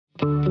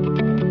That's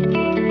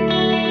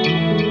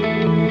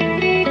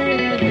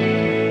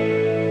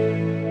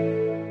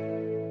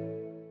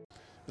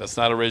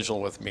not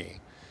original with me,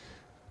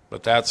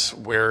 but that's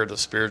where the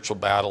spiritual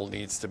battle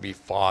needs to be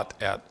fought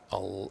at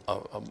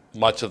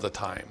much of the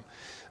time.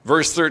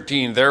 Verse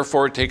 13,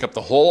 therefore take up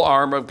the whole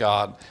armor of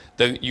God,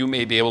 that you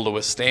may be able to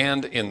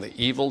withstand in the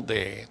evil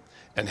day,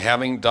 and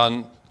having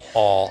done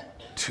all,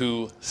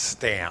 to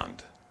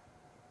stand.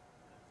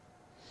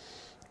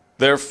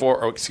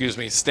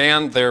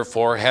 Stand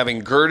therefore, having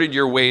girded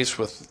your waist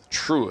with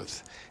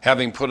truth,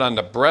 having put on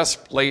the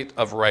breastplate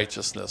of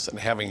righteousness, and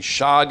having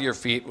shod your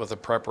feet with the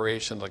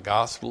preparation of the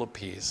gospel of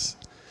peace.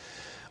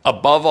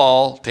 Above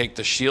all, take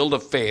the shield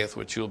of faith,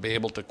 which you will be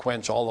able to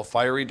quench all the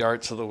fiery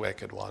darts of the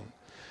wicked one.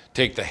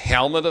 Take the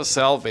helmet of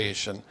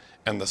salvation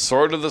and the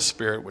sword of the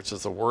Spirit, which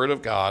is the word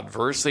of God.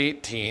 Verse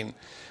 18,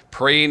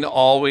 praying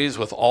always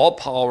with all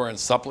power and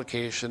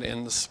supplication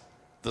in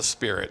the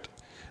Spirit,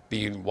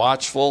 being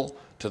watchful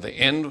to the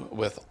end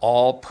with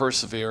all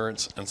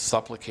perseverance and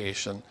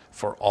supplication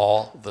for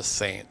all the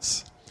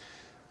saints.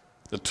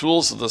 The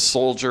tools of the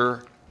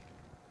soldier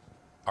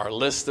are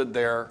listed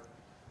there,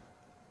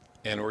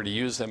 and we're to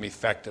use them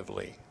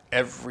effectively.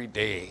 Every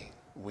day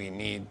we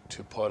need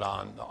to put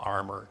on the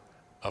armor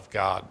of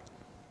God.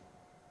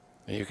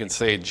 And you can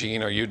say,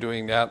 Gene, are you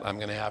doing that? I'm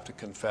going to have to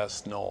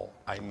confess, no,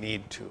 I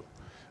need to.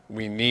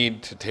 We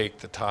need to take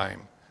the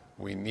time.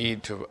 We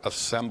need to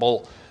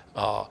assemble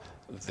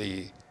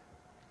the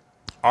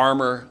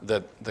armor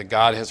that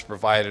God has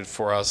provided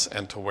for us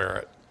and to wear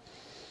it.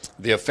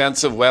 The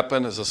offensive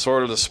weapon is the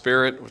sword of the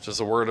Spirit, which is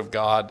the word of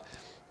God,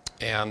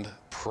 and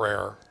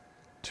prayer,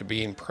 to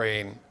be in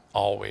praying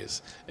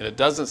always. And it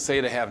doesn't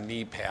say to have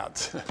knee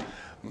pads,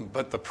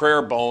 but the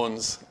prayer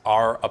bones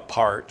are a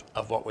part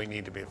of what we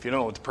need to be. If you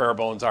don't know what the prayer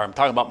bones are, I'm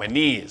talking about my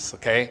knees,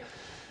 okay?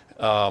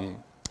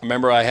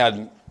 Remember I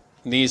had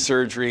knee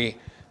surgery,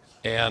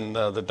 and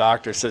the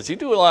doctor says, you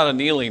do a lot of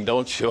kneeling,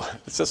 don't you?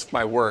 It's just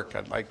my work.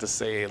 I'd like to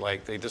say,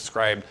 like they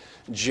described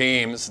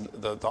James,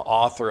 the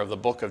author of the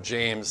book of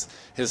James,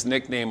 his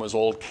nickname was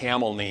Old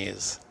Camel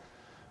Knees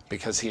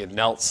because he had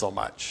knelt so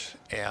much.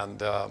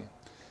 And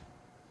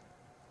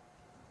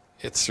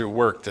it's through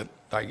work that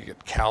I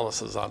get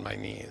calluses on my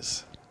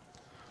knees.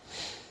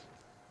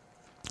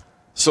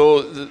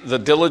 So the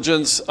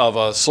diligence of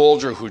a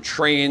soldier who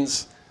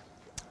trains,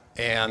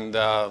 and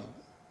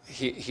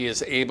he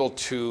is able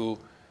to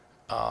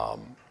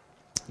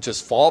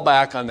just fall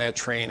back on that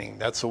training.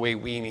 That's the way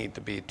we need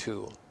to be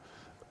too.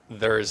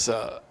 There's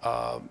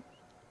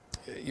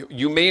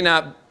you may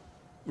not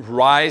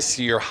rise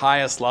to your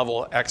highest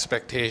level of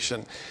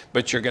expectation,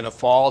 but you're going to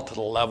fall to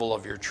the level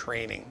of your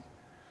training.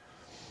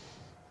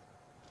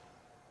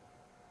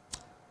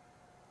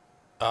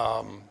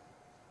 I'm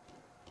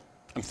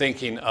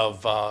thinking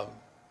of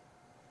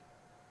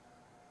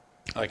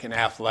like in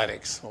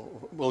athletics.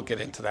 We'll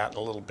get into that in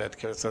a little bit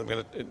because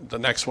the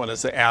next one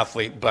is the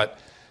athlete. But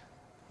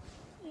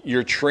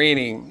your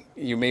training,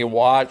 you may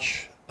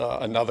watch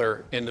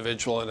another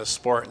individual in a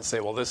sport and say,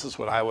 well, this is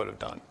what I would have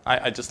done.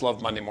 I just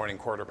love Monday morning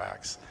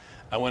quarterbacks.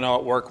 I went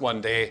out at work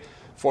one day,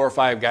 4 or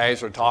 5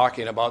 guys were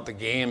talking about the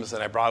games,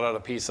 and I brought out a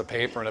piece of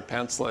paper and a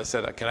pencil. I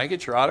said, can I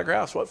get your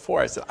autographs? What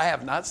for? I said, I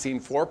have not seen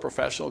 4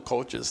 professional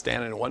coaches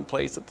standing in one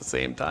place at the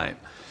same time.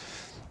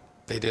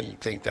 They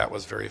didn't think that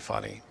was very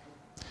funny.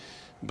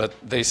 But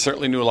they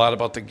certainly knew a lot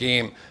about the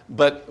game.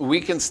 But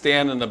we can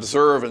stand and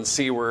observe and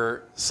see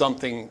where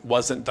something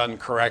wasn't done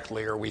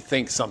correctly, or we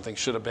think something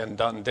should have been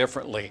done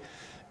differently.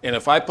 And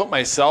if I put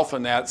myself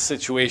in that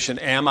situation,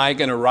 am I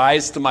going to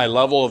rise to my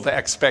level of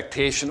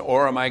expectation,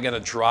 or am I going to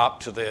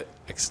drop to the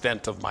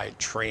extent of my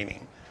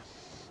training?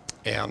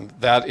 And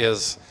that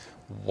is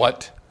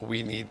what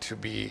we need to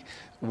be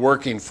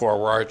working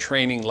for, where our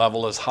training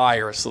level is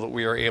higher so that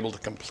we are able to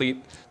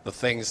complete the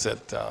things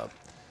that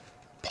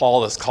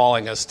Paul is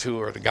calling us to,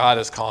 or that God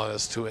is calling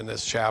us to in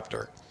this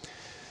chapter.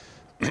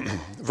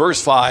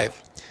 Verse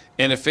 5,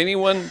 and if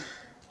anyone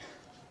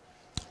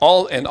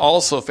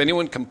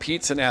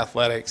competes in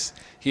athletics,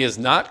 he is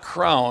not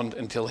crowned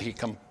until he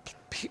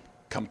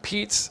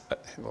competes.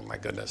 Oh my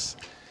goodness.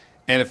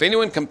 And if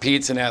anyone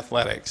competes in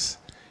athletics,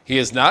 he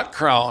is not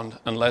crowned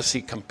unless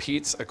he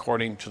competes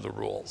according to the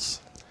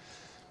rules.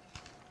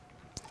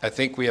 I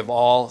think we have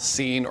all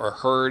seen or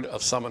heard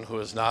of someone who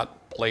has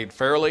not played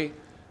fairly.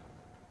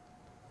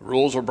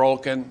 Rules were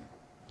broken,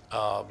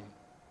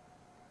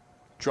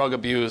 drug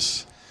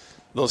abuse,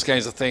 those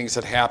kinds of things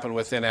that happen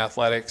within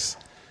athletics.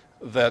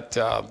 That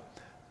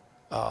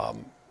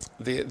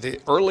the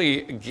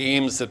early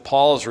games that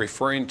Paul is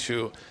referring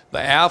to, the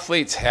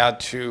athletes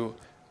had to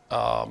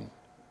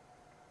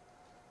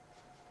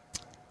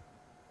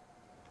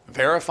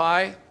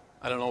verify,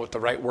 I don't know what the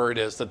right word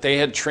is, that they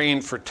had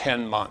trained for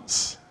 10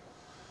 months.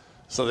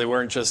 So they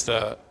weren't just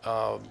an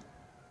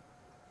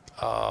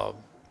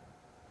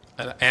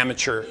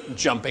amateur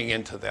jumping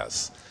into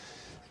this.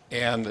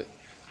 And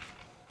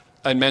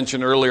I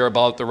mentioned earlier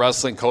about the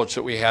wrestling coach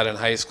that we had in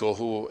high school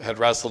who had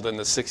wrestled in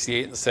the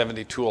 68 and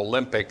 72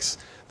 Olympics.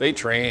 They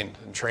trained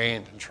and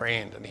trained and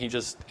trained, and he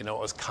just, it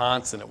was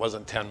constant. It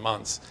wasn't 10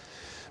 months.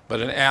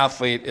 but an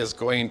athlete is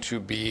going to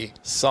be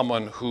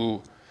someone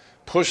who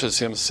pushes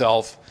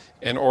himself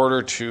in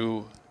order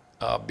to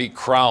be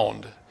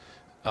crowned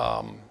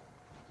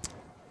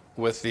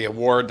with the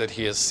award that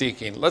he is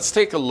seeking. Let's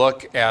take a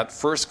look at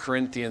 1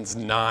 Corinthians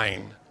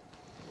 9.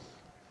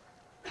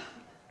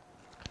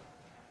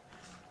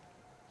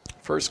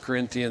 1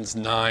 Corinthians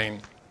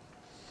 9.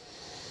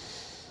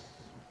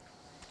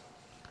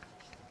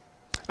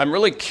 I'm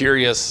really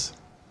curious.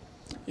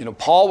 You know,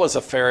 Paul was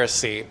a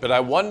Pharisee, but I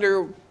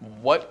wonder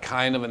what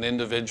kind of an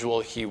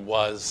individual he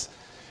was.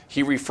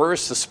 He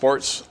refers to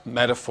sports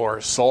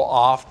metaphors so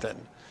often.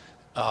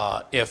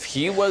 If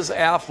he was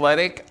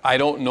athletic, I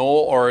don't know,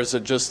 or is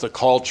it just the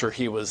culture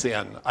he was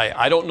in?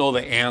 I don't know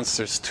the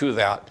answers to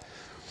that.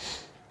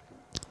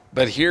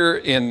 But here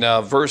in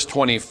verse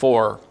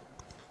 24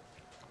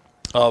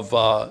 of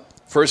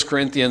 1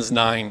 Corinthians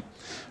 9,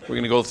 we're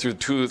going to go through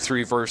 2 or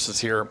 3 verses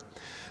here.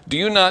 Do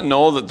you not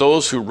know that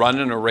those who run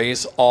in a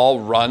race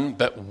all run,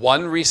 but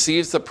one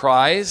receives the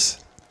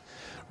prize?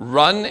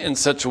 Run in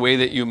such a way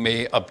that you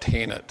may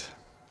obtain it.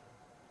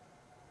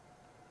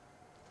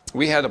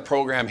 We had a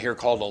program here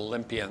called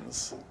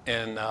Olympians,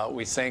 and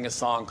we sang a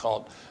song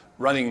called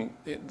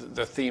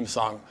the theme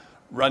song,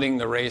 Running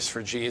the Race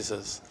for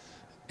Jesus.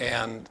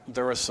 And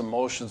there were some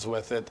motions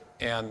with it,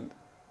 and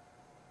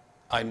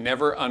I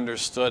never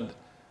understood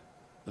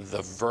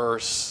the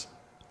verse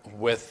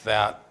with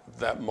that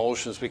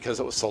motions because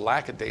it was so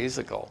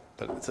lackadaisical.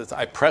 But it says,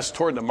 I press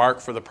toward the mark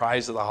for the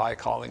prize of the high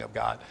calling of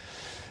God.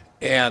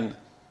 And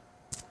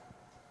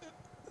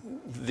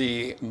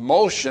the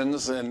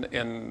motions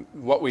and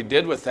what we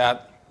did with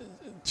that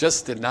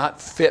just did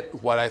not fit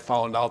what I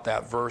found out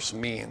that verse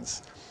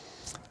means.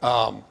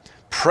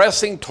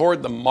 Pressing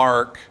toward the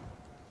mark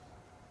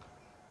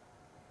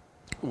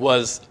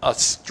was a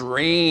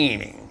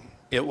straining.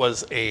 It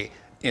was a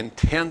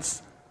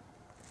intense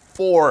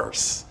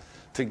force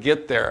to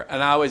get there.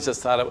 And I always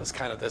just thought it was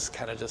kind of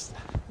just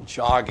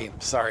jogging.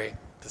 Sorry,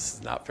 this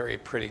is not very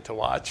pretty to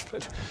watch,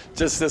 but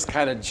just this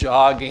kind of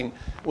jogging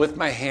with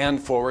my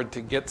hand forward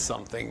to get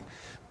something.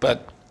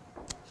 But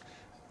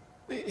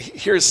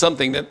here's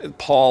something that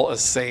Paul is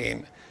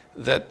saying,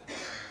 that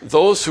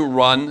those who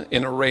run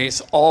in a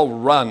race all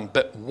run,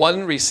 but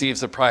one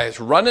receives a prize.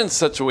 Run in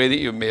such a way that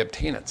you may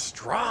obtain it.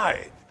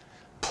 Strive,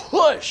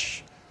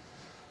 push.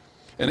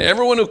 And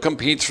everyone who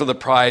competes for the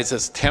prize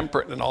is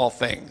temperate in all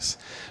things.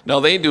 Now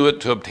they do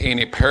it to obtain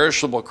a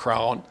perishable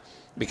crown,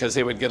 because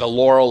they would get a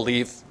laurel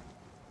leaf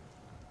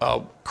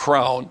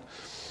crown,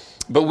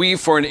 but we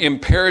for an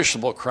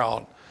imperishable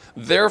crown.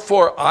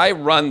 Therefore I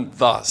run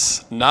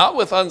thus, not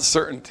with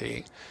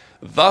uncertainty.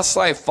 Thus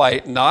I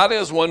fight, not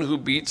as one who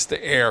beats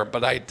the air,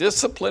 but I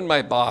discipline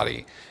my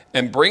body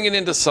and bring it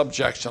into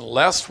subjection,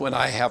 lest when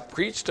I have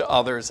preached to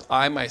others,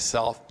 I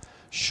myself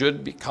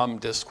should become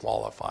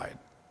disqualified.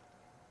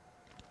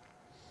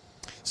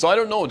 So I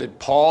don't know, did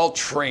Paul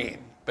train?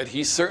 But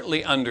he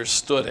certainly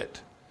understood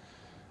it.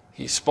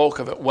 He spoke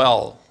of it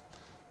well.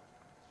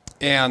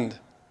 And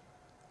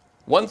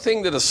one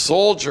thing that a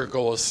soldier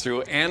goes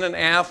through and an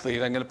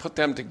athlete, I'm going to put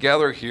them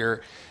together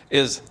here,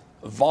 is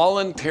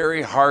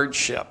voluntary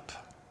hardship.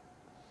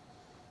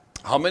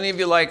 How many of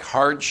you like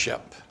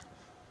hardship?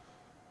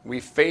 We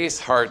face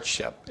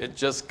hardship. It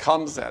just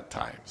comes at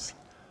times.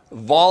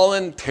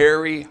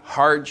 Voluntary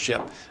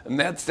hardship. And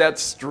that's that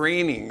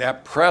straining,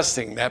 that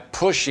pressing, that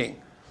pushing.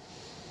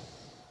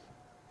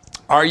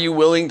 Are you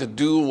willing to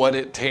do what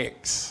it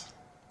takes?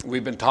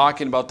 We've been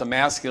talking about the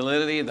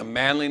masculinity, the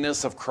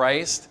manliness of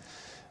Christ.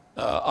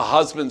 A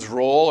husband's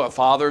role, a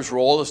father's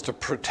role is to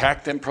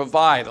protect and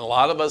provide. A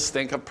lot of us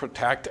think of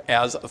protect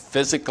as a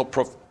physical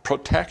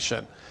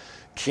protection.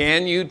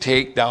 Can you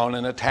take down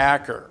an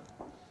attacker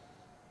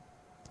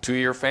to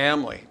your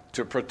family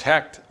to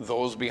protect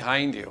those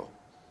behind you?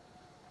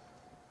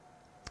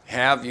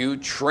 Have you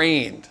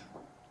trained?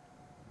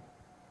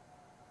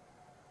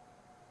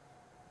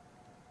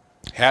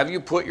 Have you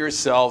put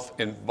yourself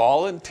in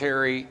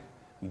voluntary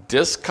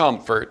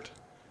discomfort,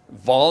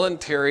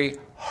 voluntary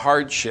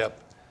hardship,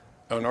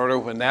 in order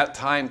when that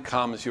time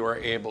comes, you are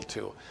able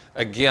to?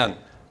 Again,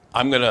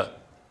 I'm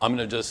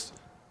gonna just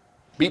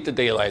beat the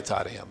daylights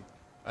out of him.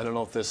 I don't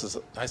know if this is,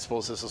 I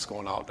suppose this is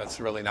going out.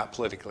 That's really not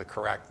politically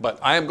correct. But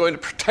I am going to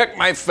protect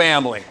my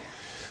family.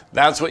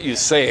 That's what you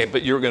say,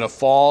 but you're going to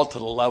fall to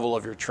the level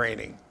of your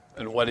training.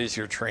 And what is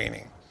your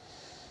training?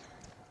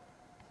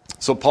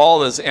 So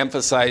Paul is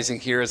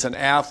emphasizing here as an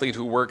athlete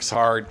who works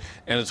hard,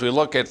 and as we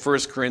look at 1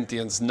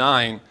 Corinthians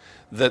 9,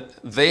 that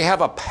they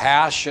have a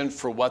passion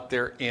for what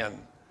they're in.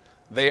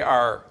 They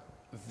are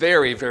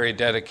very, very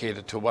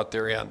dedicated to what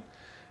they're in.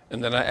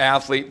 And then an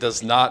athlete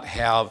does not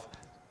have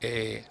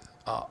a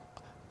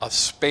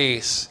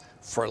space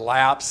for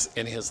lapse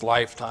in his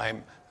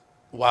lifetime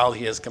while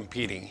he is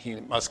competing. He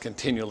must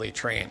continually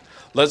train.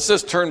 Let's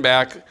just turn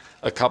back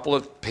a couple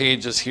of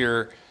pages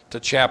here to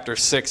chapter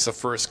 6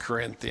 of 1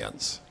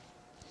 Corinthians.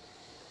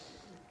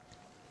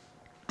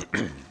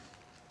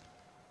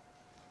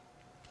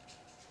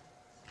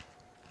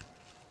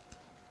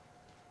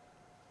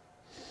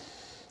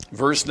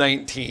 Verse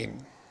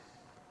 19.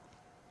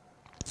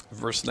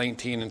 verse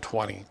 19 and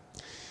 20.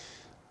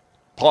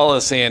 Paul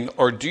is saying,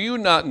 or do you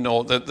not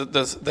know that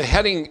the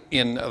heading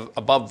in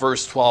above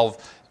verse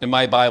 12 in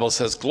my Bible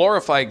says,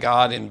 glorify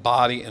God in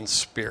body and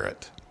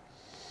spirit.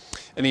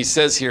 And he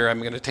says here, I'm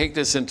going to take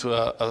this into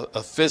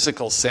a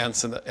physical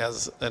sense and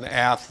as an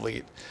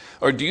athlete.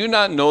 Or do you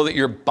not know that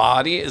your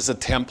body is a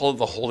temple of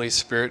the Holy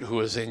Spirit who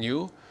is in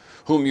you,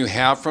 whom you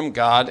have from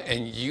God,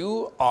 and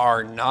you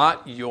are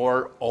not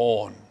your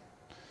own?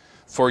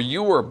 For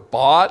you were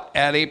bought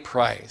at a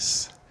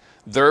price.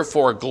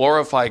 Therefore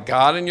glorify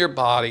God in your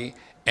body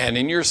and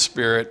in your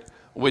spirit,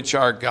 which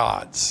are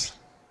God's.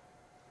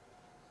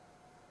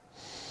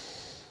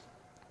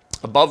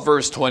 Above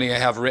verse 20, I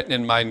have written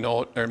in my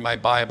note or in my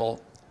Bible,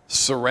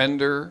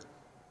 surrender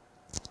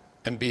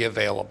and be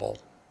available.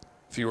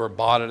 If you were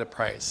bought at a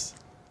price.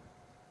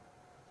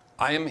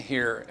 I am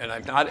here, and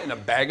I'm not in a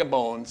bag of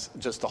bones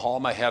just to haul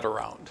my head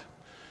around.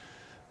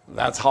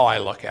 That's how I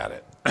look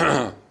at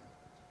it.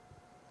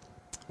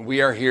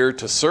 We are here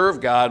to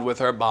serve God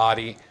with our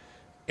body,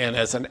 and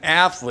as an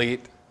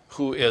athlete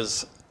who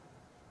is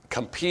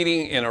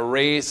competing in a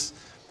race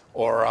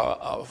or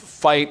a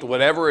fight,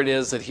 whatever it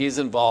is that he's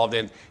involved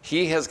in,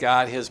 he has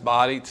got his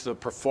body to the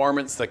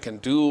performance that can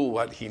do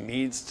what he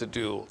needs to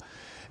do.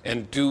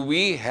 And do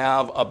we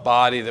have a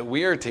body that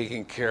we are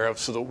taking care of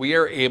so that we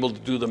are able to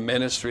do the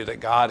ministry that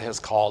God has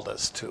called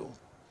us to?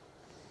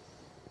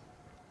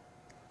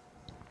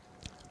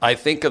 I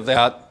think of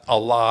that a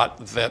lot,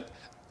 that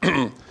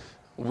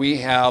we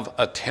have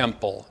a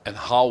temple, and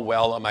how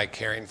well am I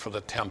caring for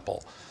the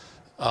temple?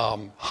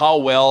 How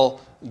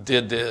well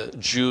did the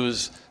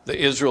Jews, the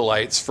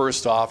Israelites,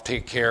 first off,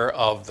 take care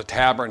of the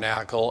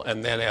tabernacle,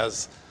 and then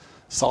as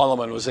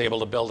Solomon was able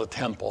to build a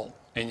temple,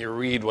 and you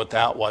read what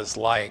that was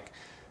like,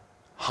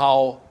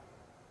 how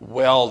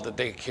well did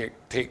they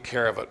take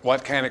care of it?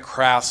 What kind of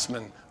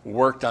craftsmen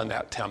worked on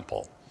that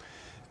temple?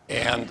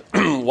 And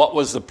what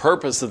was the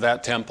purpose of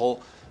that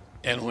temple?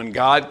 And when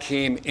God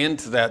came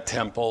into that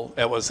temple,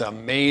 it was an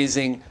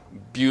amazing,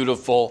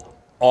 beautiful,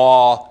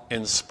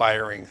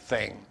 awe-inspiring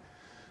thing.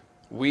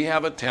 We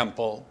have a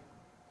temple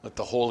that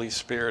the Holy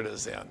Spirit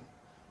is in.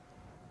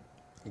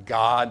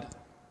 God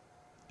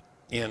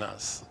in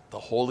us, the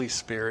Holy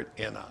Spirit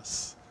in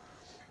us.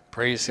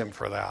 Praise Him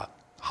for that.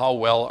 How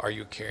well are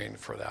you caring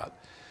for that?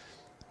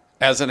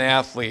 As an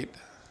athlete,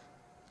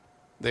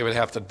 they would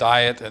have to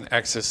diet and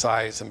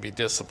exercise and be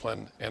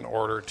disciplined in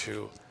order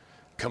to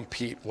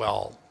compete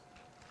well.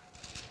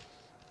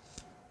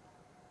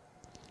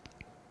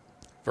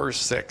 Verse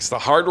 6, the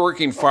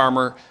hardworking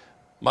farmer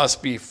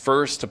must be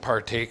first to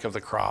partake of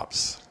the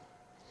crops.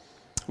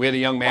 We had a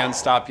young man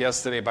stop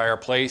yesterday by our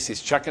place.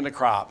 He's checking the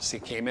crops. He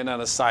came in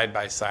on a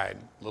side-by-side,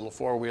 little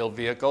four-wheel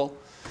vehicle,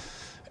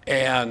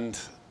 and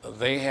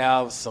they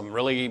have some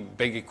really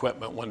big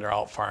equipment when they're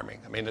out farming.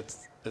 I mean,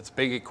 it's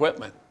big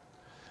equipment.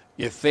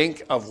 You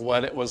think of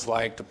what it was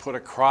like to put a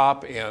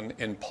crop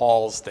in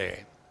Paul's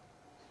day.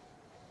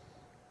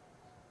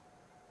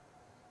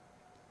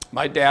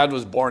 My dad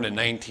was born in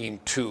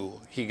 1902.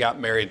 He got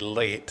married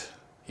late.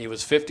 He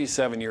was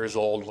 57 years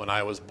old when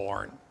I was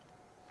born.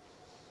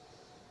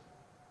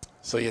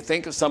 So you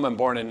think of someone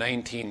born in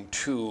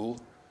 1902,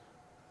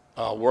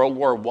 World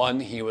War I,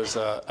 he was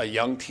a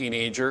young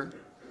teenager.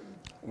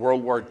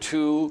 World War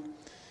II,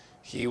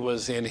 he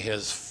was in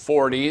his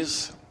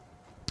 40s.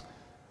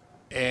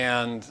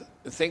 And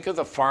think of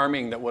the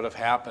farming that would have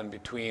happened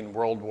between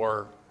World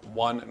War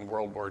I and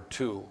World War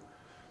II.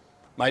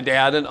 My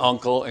dad and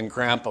uncle and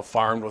grandpa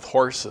farmed with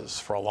horses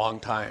for a long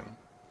time.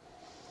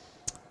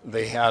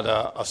 They had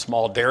a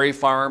small dairy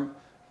farm.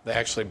 They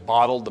actually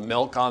bottled the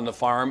milk on the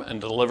farm and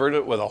delivered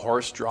it with a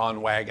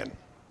horse-drawn wagon.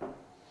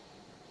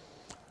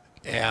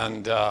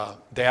 And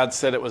Dad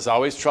said it was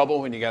always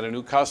trouble when you got a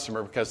new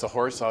customer because the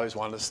horse always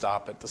wanted to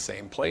stop at the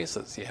same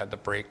places. You had to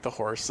break the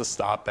horse to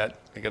stop at,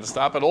 you got to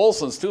stop at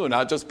Olson's too,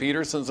 not just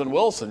Peterson's and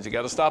Wilson's. You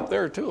got to stop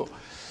there too.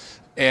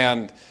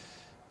 And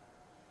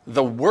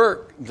the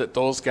work that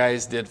those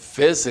guys did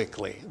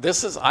physically,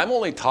 I'm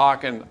only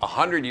talking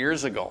 100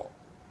 years ago.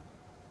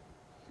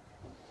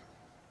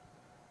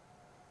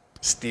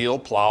 Steel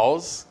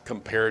plows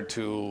compared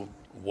to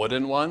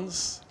wooden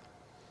ones.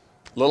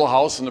 Little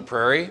House on the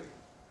Prairie.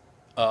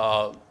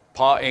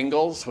 Pa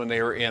Ingalls, when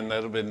they were in,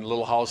 that had been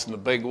Little House in the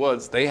Big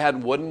Woods, they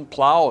had wooden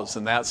plows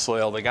in that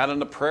soil. They got in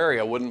the prairie,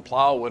 a wooden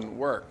plow wouldn't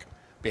work.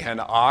 Behind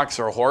an ox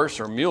or a horse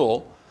or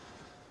mule,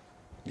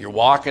 you're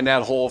walking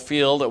that whole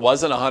field. It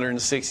wasn't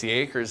 160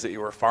 acres that you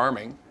were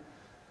farming,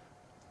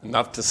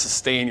 enough to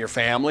sustain your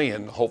family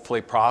and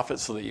hopefully profit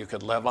so that you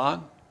could live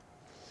on.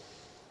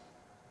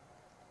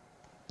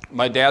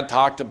 My dad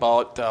talked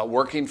about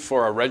working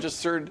for a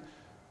registered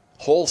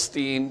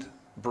Holstein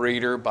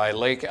breeder by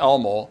Lake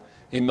Elmo.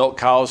 He milked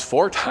cows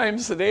 4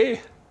 times a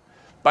day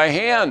by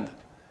hand,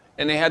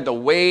 and they had to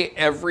weigh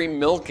every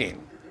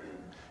milking.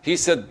 He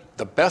said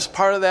the best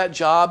part of that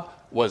job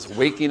was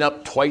waking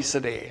up twice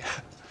a day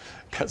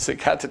because they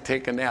got to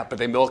take a nap. But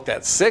they milked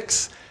at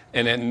 6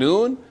 and at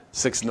noon,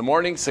 6 in the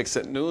morning, 6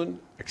 at noon,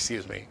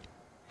 excuse me.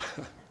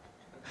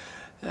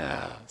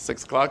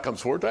 6 o'clock comes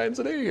 4 times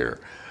a day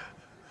here.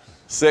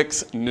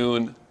 6,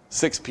 noon,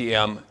 6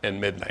 p.m.,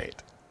 and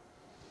midnight.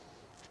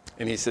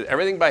 And he said,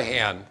 everything by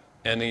hand.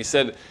 And he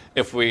said,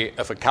 if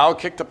a cow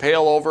kicked a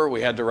pail over,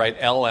 we had to write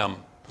LM.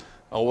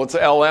 Oh, what's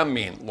LM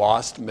mean?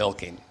 Lost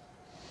milking.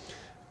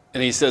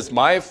 And he says,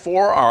 my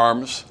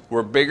forearms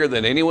were bigger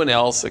than anyone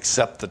else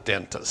except the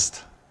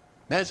dentist.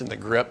 Imagine the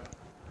grip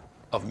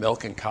of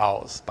milking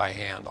cows by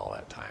hand all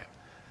that time.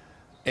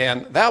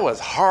 And that was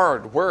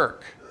hard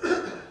work.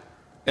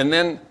 And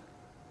then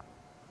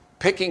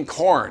picking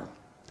corn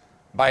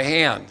by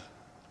hand.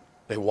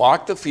 They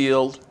walked the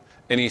field,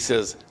 and he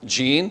says,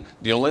 Gene,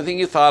 the only thing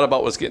you thought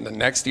about was getting the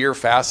next ear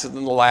faster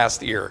than the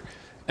last ear.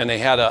 And they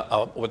had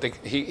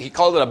he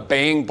called it a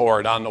bang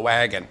board on the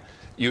wagon.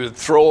 You would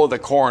throw the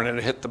corn and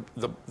it hit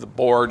the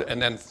board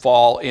and then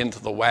fall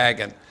into the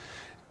wagon.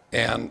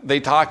 And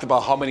they talked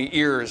about how many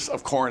ears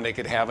of corn they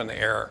could have in the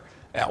air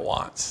at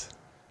once.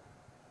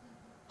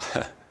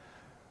 And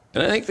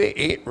I think they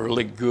ate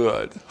really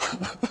good.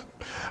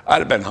 I'd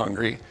have been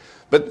hungry.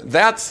 But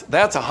that's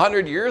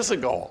 100 years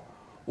ago.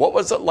 What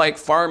was it like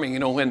farming? You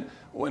know,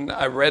 when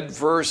I read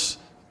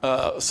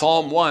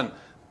Psalm 1,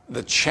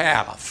 the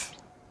chaff,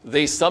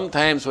 they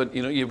sometimes would,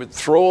 you would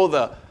throw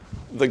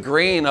the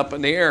grain up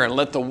in the air and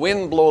let the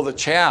wind blow the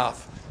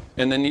chaff,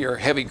 and then your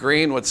heavy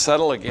grain would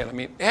settle again. I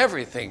mean,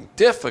 everything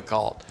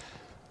difficult.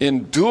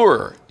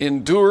 Endure,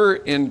 endure,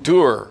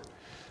 endure.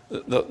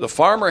 The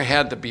farmer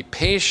had to be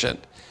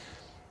patient.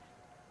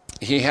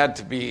 He had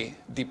to be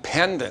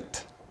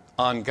dependent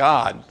on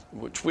God,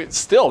 which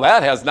that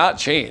has not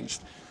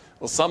changed.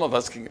 Well, some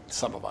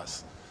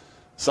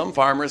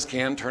farmers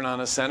can turn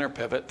on a center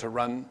pivot to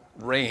run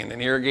rain,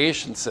 an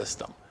irrigation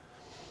system.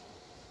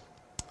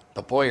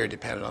 But boy, you're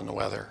dependent on the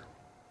weather.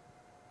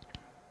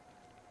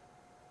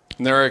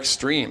 And there are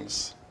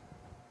extremes.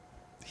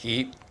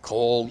 Heat,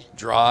 cold,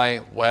 dry,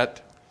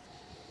 wet.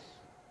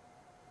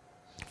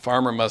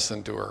 Farmer must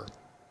endure.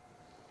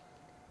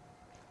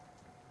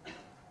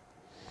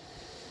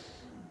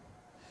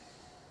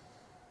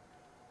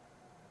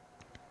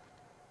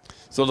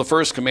 So the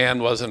first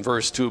command was in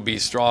verse 2, be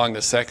strong.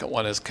 The second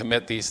one is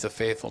commit these to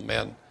faithful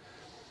men.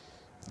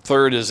 The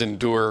third is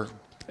endure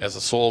as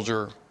a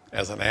soldier,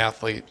 as an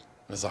athlete,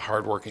 as a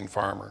hardworking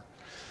farmer.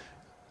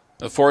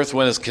 The fourth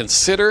one is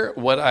consider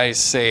what I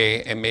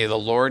say, and may the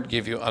Lord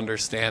give you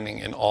understanding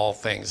in all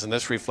things. And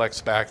this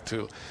reflects back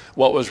to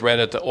what was read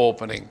at the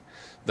opening,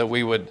 that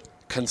we would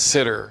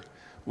consider,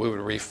 we would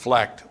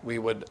reflect, we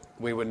would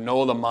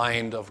know the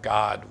mind of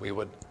God, we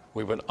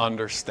would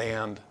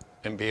understand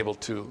and be able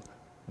to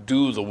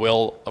do the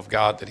will of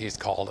God that he's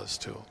called us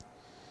to.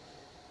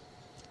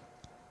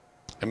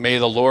 And may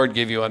the Lord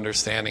give you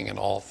understanding in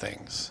all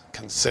things.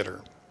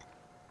 Consider.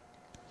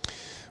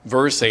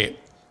 Verse 8.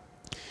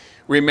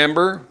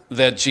 Remember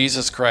that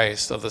Jesus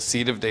Christ of the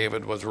seed of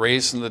David was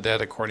raised from the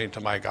dead according to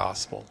my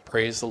gospel.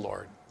 Praise the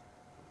Lord.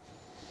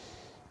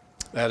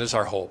 That is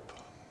our hope.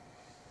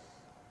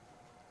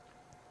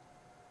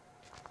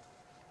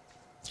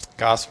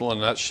 Gospel in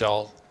a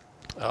nutshell.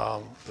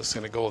 Just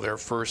going to go there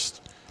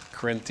first.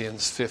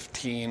 Corinthians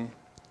 15.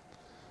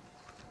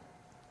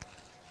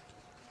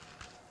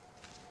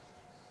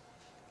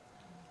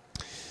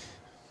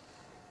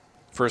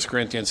 First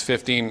Corinthians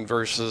 15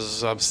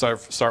 verses,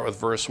 start with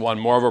verse 1.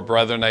 Moreover,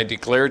 brethren, I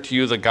declare to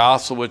you the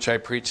gospel which I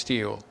preached to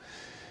you,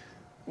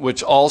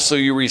 which also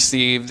you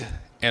received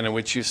and in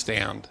which you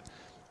stand,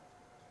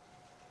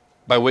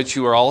 by which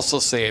you are also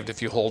saved,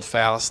 if you hold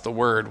fast the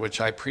word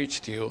which I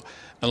preached to you,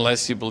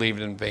 unless you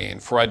believed in vain.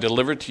 For I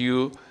delivered to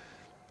you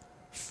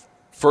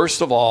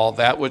first of all,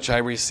 that which I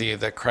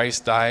received, that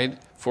Christ died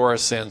for our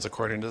sins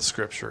according to the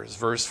Scriptures.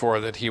 Verse 4,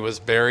 that he was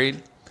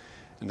buried,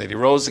 and that he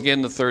rose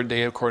again the third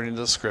day according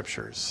to the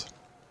Scriptures.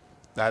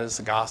 That is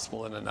the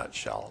gospel in a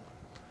nutshell.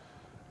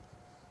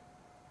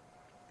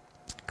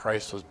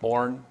 Christ was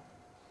born,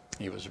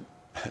 he was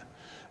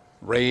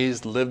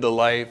raised, lived a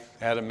life,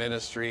 had a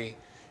ministry.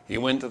 He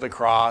went to the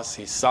cross,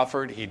 he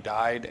suffered, he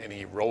died, and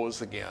he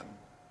rose again.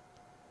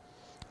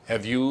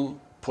 Have you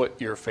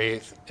put your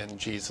faith in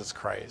Jesus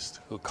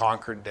Christ, who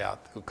conquered death,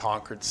 who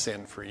conquered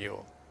sin for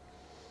you?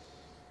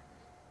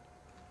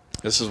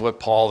 This is what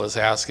Paul is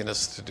asking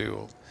us to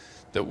do,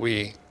 that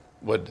we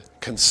would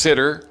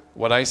consider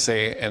what I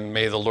say, and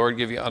may the Lord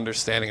give you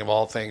understanding of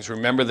all things.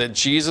 Remember that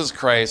Jesus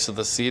Christ of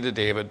the seed of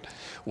David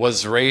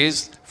was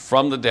raised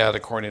from the dead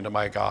according to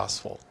my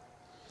gospel.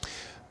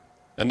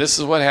 And this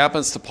is what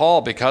happens to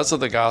Paul because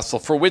of the gospel,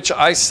 for which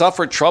I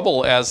suffered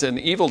trouble as an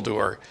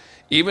evildoer,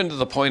 even to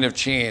the point of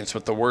change,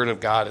 but the word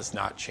of God is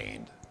not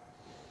chained.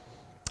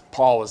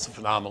 Paul is a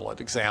phenomenal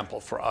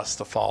example for us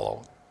to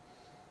follow.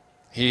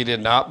 He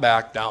did not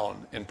back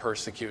down in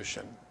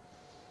persecution.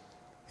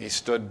 He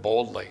stood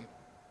boldly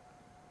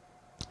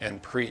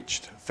and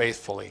preached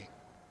faithfully,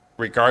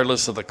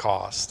 regardless of the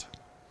cost.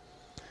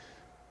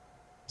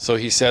 So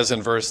he says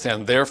in verse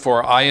 10,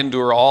 therefore I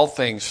endure all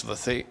things for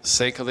the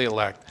sake of the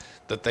elect,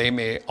 that they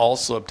may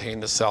also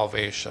obtain the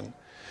salvation,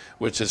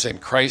 which is in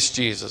Christ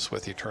Jesus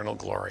with eternal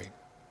glory.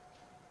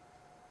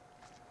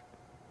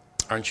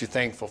 Aren't you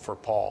thankful for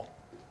Paul?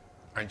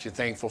 Aren't you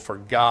thankful for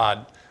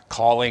God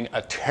calling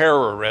a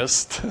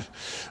terrorist,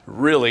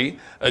 really,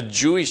 a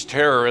Jewish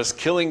terrorist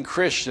killing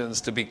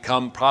Christians to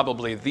become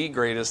probably the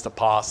greatest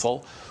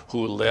apostle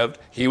who lived.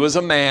 He was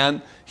a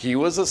man, he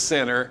was a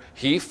sinner,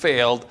 he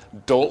failed.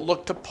 Don't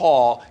look to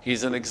Paul,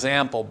 he's an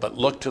example, but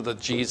look to the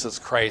Jesus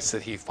Christ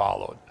that he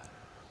followed.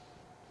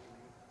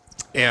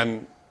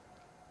 And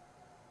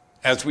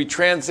as we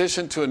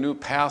transition to a new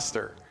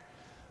pastor,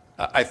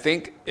 I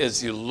think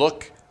as you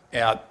look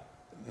at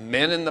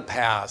men in the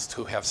past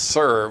who have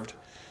served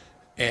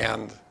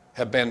and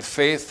have been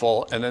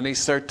faithful, and then they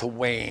start to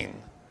wane,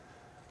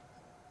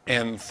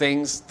 and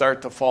things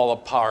start to fall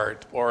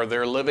apart, or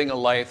they're living a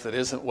life that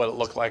isn't what it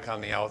looked like on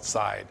the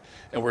outside.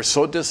 And we're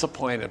so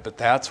disappointed, but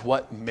that's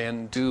what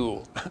men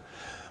do.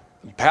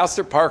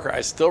 Pastor Parker,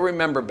 I still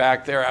remember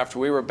back there after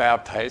we were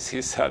baptized,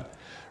 he said,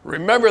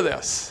 remember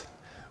this,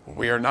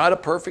 we are not a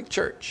perfect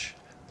church,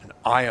 and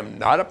I am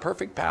not a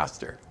perfect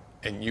pastor,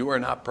 and you are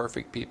not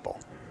perfect people.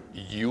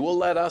 You will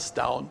let us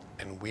down,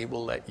 and we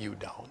will let you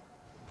down.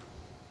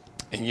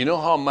 And you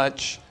know how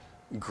much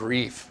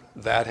grief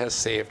that has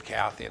saved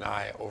Kathy and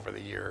I over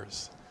the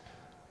years.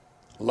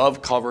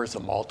 Love covers a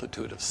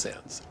multitude of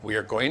sins. We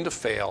are going to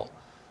fail.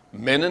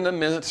 Men in the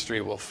ministry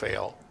will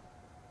fail.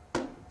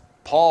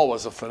 Paul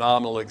was a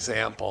phenomenal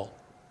example,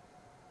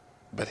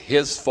 but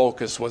his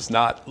focus was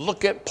not,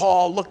 look at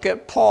Paul, look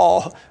at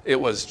Paul.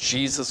 It was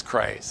Jesus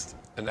Christ.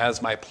 And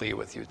that's my plea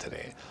with you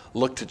today.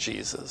 Look to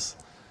Jesus,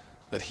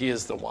 that he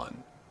is the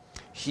one.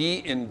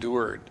 He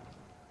endured.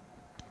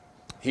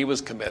 He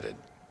was committed.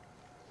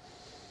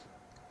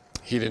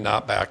 He did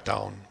not back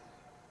down.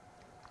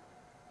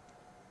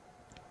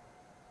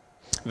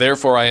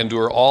 Therefore, I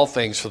endure all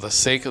things for the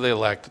sake of the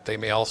elect, that they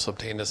may also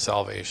obtain the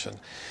salvation,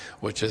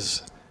 which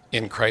is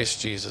in Christ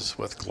Jesus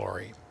with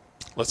glory.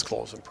 Let's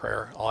close in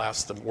prayer. I'll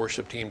ask the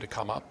worship team to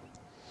come up.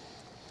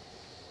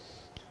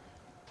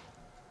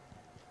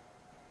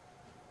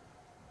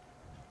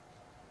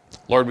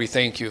 Lord, we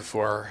thank you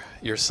for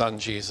your son,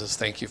 Jesus.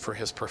 Thank you for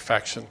his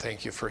perfection.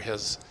 Thank you for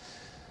his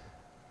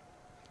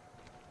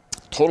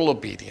total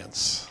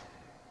obedience.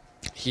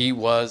 He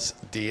was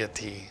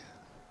deity,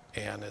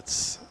 and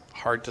it's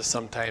hard to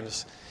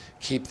sometimes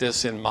keep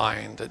this in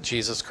mind, that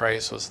Jesus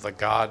Christ was the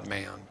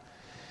God-man.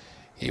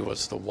 He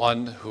was the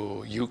one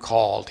who you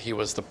called. He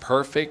was the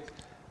perfect,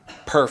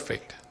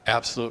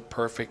 absolute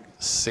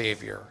perfect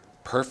Savior,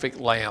 perfect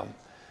Lamb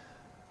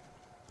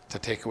to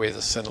take away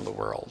the sin of the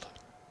world,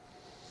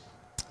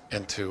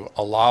 and to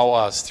allow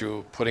us,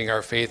 through putting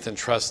our faith and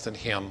trust in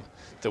him,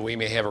 that we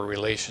may have a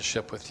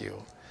relationship with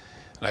you.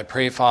 And I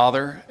pray,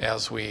 Father,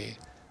 as we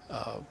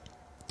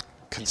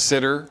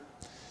consider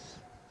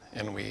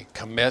and we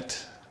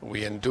commit,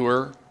 we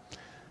endure,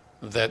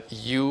 that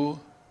you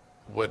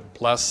would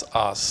bless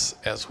us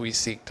as we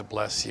seek to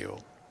bless you,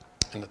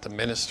 and that the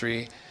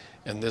ministry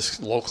in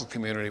this local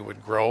community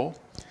would grow,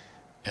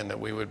 and that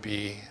we would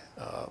be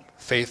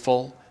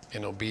faithful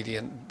and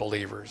obedient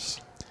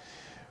believers.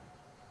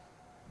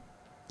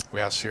 We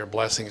ask for your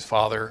blessings,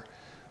 Father.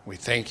 We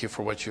thank you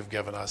for what you've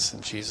given us.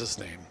 In Jesus'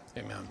 name,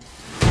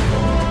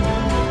 amen.